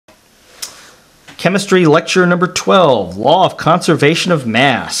Chemistry lecture number 12, Law of Conservation of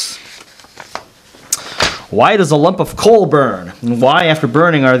Mass. Why does a lump of coal burn? And why, after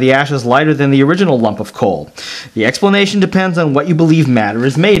burning, are the ashes lighter than the original lump of coal? The explanation depends on what you believe matter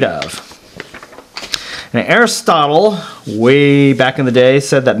is made of. Now, Aristotle, way back in the day,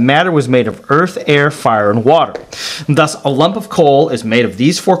 said that matter was made of earth, air, fire, and water. And thus, a lump of coal is made of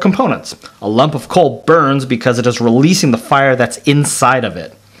these four components. A lump of coal burns because it is releasing the fire that's inside of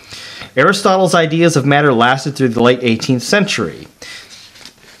it. Aristotle's ideas of matter lasted through the late 18th century.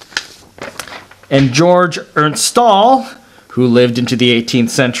 And George Ernst Stahl, who lived into the 18th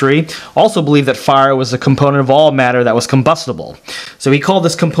century, also believed that fire was a component of all matter that was combustible. So he called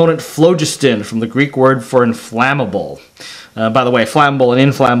this component phlogiston, from the Greek word for inflammable. By the way, flammable and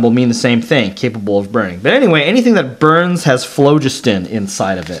inflammable mean the same thing, capable of burning. But anyway, anything that burns has phlogiston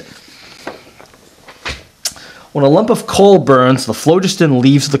inside of it. When a lump of coal burns, the phlogiston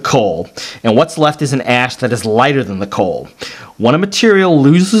leaves the coal, and what's left is an ash that is lighter than the coal. When a material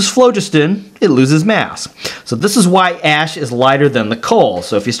loses phlogiston, it loses mass. So this is why ash is lighter than the coal.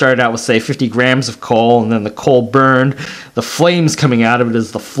 So if you started out with, say, 50 grams of coal, and then the coal burned, the flames coming out of it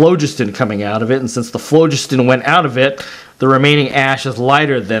is the phlogiston coming out of it, and since the phlogiston went out of it, the remaining ash is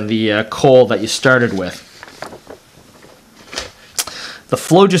lighter than the coal that you started with. The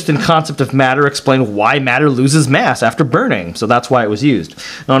phlogiston concept of matter explained why matter loses mass after burning, so that's why it was used.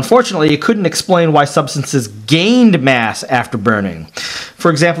 Now, unfortunately, it couldn't explain why substances gained mass after burning. For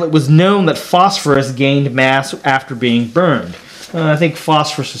example, it was known that phosphorus gained mass after being burned. I think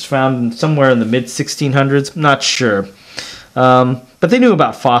phosphorus was found somewhere in the mid-1600s, I'm not sure. But they knew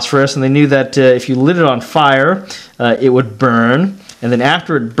about phosphorus, and they knew that if you lit it on fire, it would burn. And then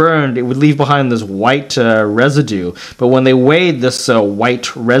after it burned, it would leave behind this white residue. But when they weighed this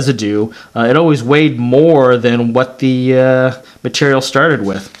white residue, it always weighed more than what the material started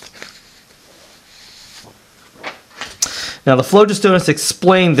with. Now, the phlogistonists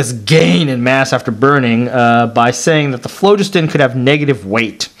explained this gain in mass after burning by saying that the phlogiston could have negative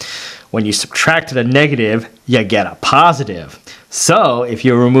weight. When you subtracted a negative, you get a positive. So, if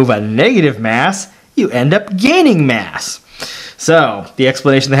you remove a negative mass, you end up gaining mass. So, the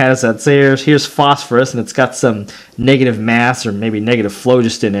explanation they had is that, say, here's phosphorus, and it's got some negative mass, or maybe negative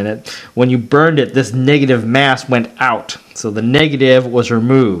phlogiston in it. When you burned it, this negative mass went out. So the negative was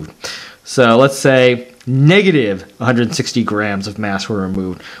removed. So let's say negative 160 grams of mass were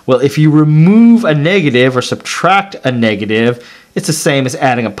removed. Well, if you remove a negative or subtract a negative, it's the same as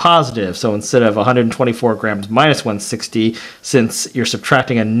adding a positive. So instead of 124 grams minus 160, since you're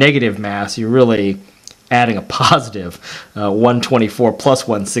subtracting a negative mass, you're really adding a positive. 124 plus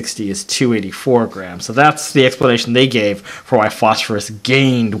 160 is 284 grams. So that's the explanation they gave for why phosphorus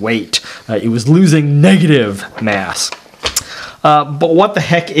gained weight. It was losing negative mass. But what the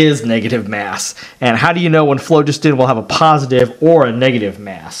heck is negative mass? And how do you know when phlogiston will have a positive or a negative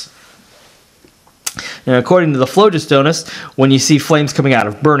mass? Now, according to the phlogistonists, when you see flames coming out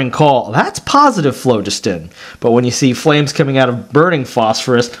of burning coal, that's positive phlogiston. But when you see flames coming out of burning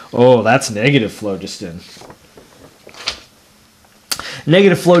phosphorus, oh, that's negative phlogiston.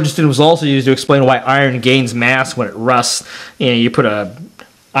 Negative phlogiston was also used to explain why iron gains mass when it rusts. You put a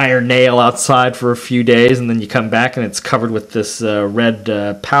iron nail outside for a few days, and then you come back and it's covered with this red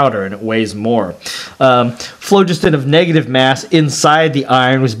powder, and it weighs more. Phlogiston of negative mass inside the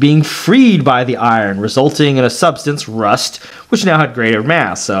iron was being freed by the iron, resulting in a substance, rust, which now had greater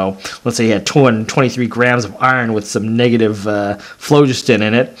mass. So let's say you had 223 grams of iron with some negative phlogiston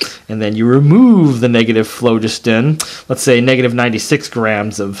in it, and then you remove the negative phlogiston, let's say negative 96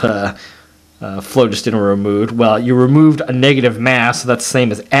 grams of phlogiston were removed. Well, you removed a negative mass, so that's the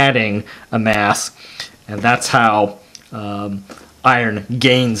same as adding a mass, and that's how iron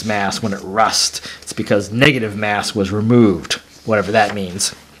gains mass when it rusts. It's because negative mass was removed, whatever that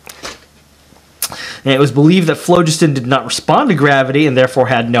means. And it was believed that phlogiston did not respond to gravity and therefore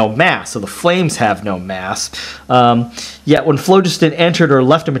had no mass, so the flames have no mass. Yet when phlogiston entered or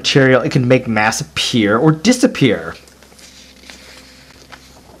left a material, it can make mass appear or disappear.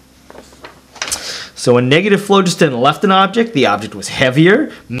 So when negative phlogiston left an object, the object was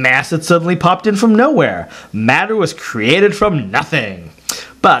heavier, mass had suddenly popped in from nowhere. Matter was created from nothing.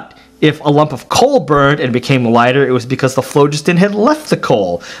 But if a lump of coal burned and became lighter, it was because the phlogiston had left the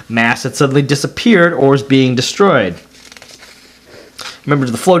coal. Mass had suddenly disappeared or was being destroyed. Remember,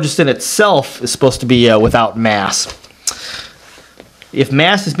 the phlogiston itself is supposed to be without mass. If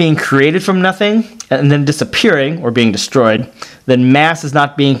mass is being created from nothing and then disappearing or being destroyed, then mass is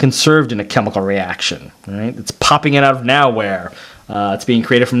not being conserved in a chemical reaction. Right? It's popping it out of nowhere. It's being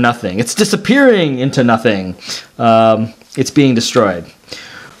created from nothing. It's disappearing into nothing. It's being destroyed.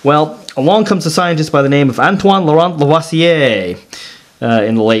 Well, along comes a scientist by the name of Antoine Laurent Lavoisier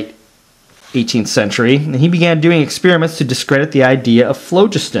in the late 18th century, and he began doing experiments to discredit the idea of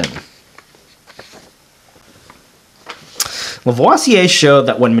phlogiston. Lavoisier showed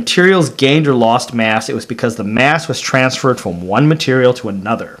that when materials gained or lost mass, it was because the mass was transferred from one material to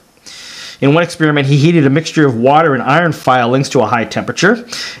another. In one experiment, he heated a mixture of water and iron filings to a high temperature,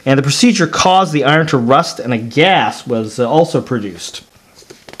 and the procedure caused the iron to rust, and a gas was also produced.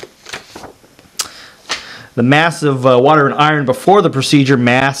 The mass of water and iron before the procedure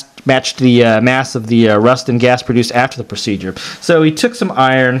matched the mass of the rust and gas produced after the procedure. So he took some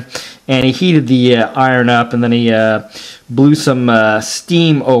iron and he heated the iron up, and then he blew some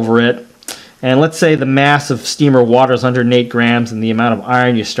steam over it. And let's say the mass of steam or water is 108 grams and the amount of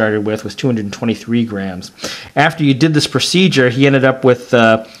iron you started with was 223 grams. After you did this procedure, he ended up with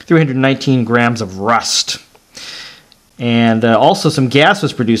 319 grams of rust. And also some gas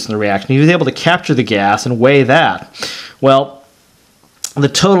was produced in the reaction. He was able to capture the gas and weigh that. Well, the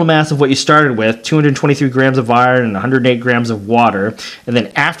total mass of what you started with, 223 grams of iron and 108 grams of water, and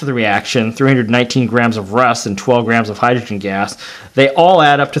then after the reaction, 319 grams of rust and 12 grams of hydrogen gas, they all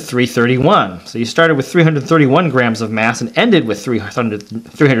add up to 331. So you started with 331 grams of mass and ended with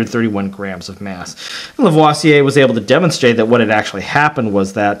 331 grams of mass. And Lavoisier was able to demonstrate that what had actually happened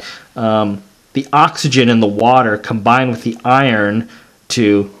was that the oxygen in the water combined with the iron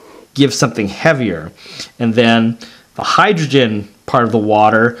to give something heavier. And then the hydrogen part of the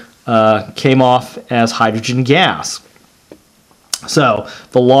water came off as hydrogen gas. So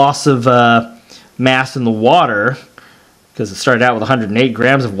the loss of mass in the water, because it started out with 108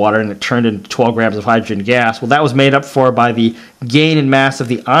 grams of water and it turned into 12 grams of hydrogen gas, well, that was made up for by the gain in mass of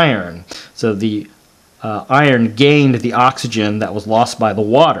the iron. So the iron gained the oxygen that was lost by the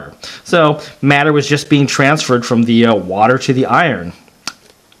water. So matter was just being transferred from the water to the iron.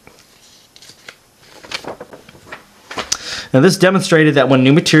 Now this demonstrated that when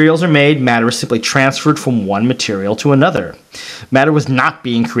new materials are made, matter is simply transferred from one material to another. Matter was not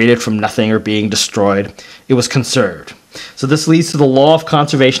being created from nothing or being destroyed. It was conserved. So this leads to the law of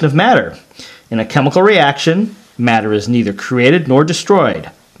conservation of matter. In a chemical reaction, matter is neither created nor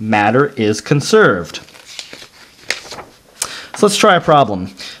destroyed. Matter is conserved. So let's try a problem.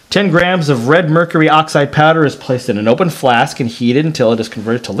 10 grams of red mercury oxide powder is placed in an open flask and heated until it is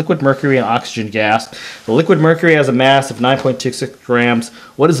converted to liquid mercury and oxygen gas. The liquid mercury has a mass of 9.26 grams.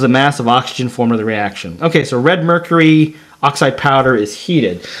 What is the mass of oxygen formed of the reaction? Okay, so red mercury oxide powder is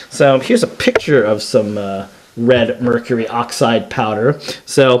heated. So here's a picture of some red mercury oxide powder.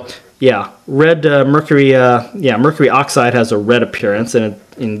 So yeah, red mercury oxide has a red appearance, and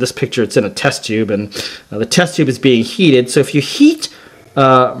in this picture it's in a test tube, and the test tube is being heated. So if you heat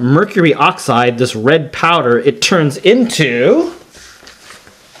mercury oxide, this red powder, it turns into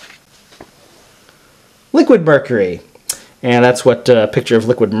liquid mercury. And that's what a picture of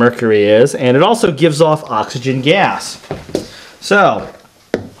liquid mercury is. And it also gives off oxygen gas. So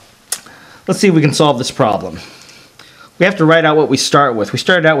let's see if we can solve this problem. We have to write out what we start with. We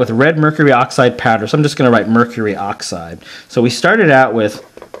started out with red mercury oxide powder, so I'm just going to write mercury oxide. So we started out with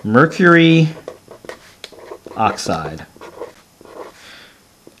mercury oxide.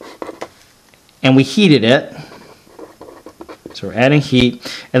 And we heated it. So we're adding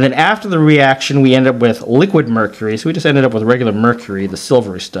heat. And then after the reaction, we end up with liquid mercury. So we just ended up with regular mercury, the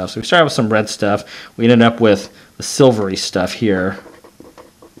silvery stuff. So we started with some red stuff. We ended up with the silvery stuff here.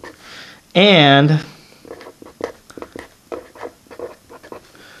 And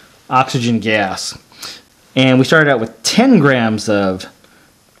oxygen gas. And we started out with 10 grams of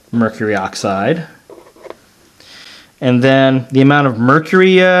mercury oxide. And then the amount of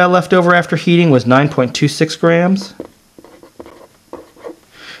mercury left over after heating was 9.26 grams.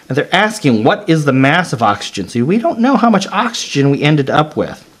 And they're asking, what is the mass of oxygen? So we don't know how much oxygen we ended up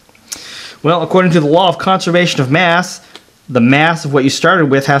with. Well, according to the law of conservation of mass, the mass of what you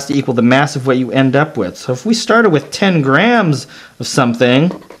started with has to equal the mass of what you end up with. So if we started with 10 grams of something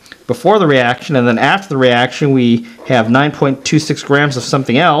before the reaction, and then after the reaction we have 9.26 grams of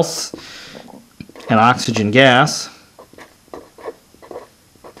something else, and oxygen gas,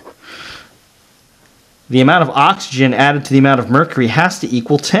 the amount of oxygen added to the amount of mercury has to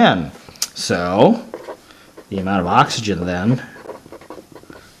equal 10. So the amount of oxygen then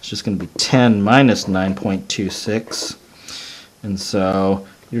is just going to be 10 minus 9.26. And so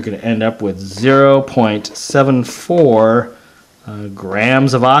you're going to end up with 0.74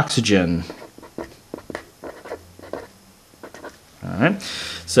 grams of oxygen. All right.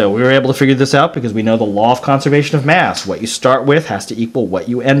 So we were able to figure this out because we know the law of conservation of mass. What you start with has to equal what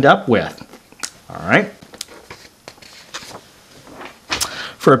you end up with. All right.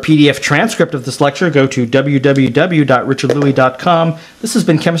 For a PDF transcript of this lecture, go to www.richardlouis.com. This has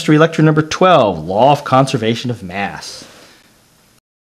been Chemistry Lecture number 12, Law of Conservation of Mass.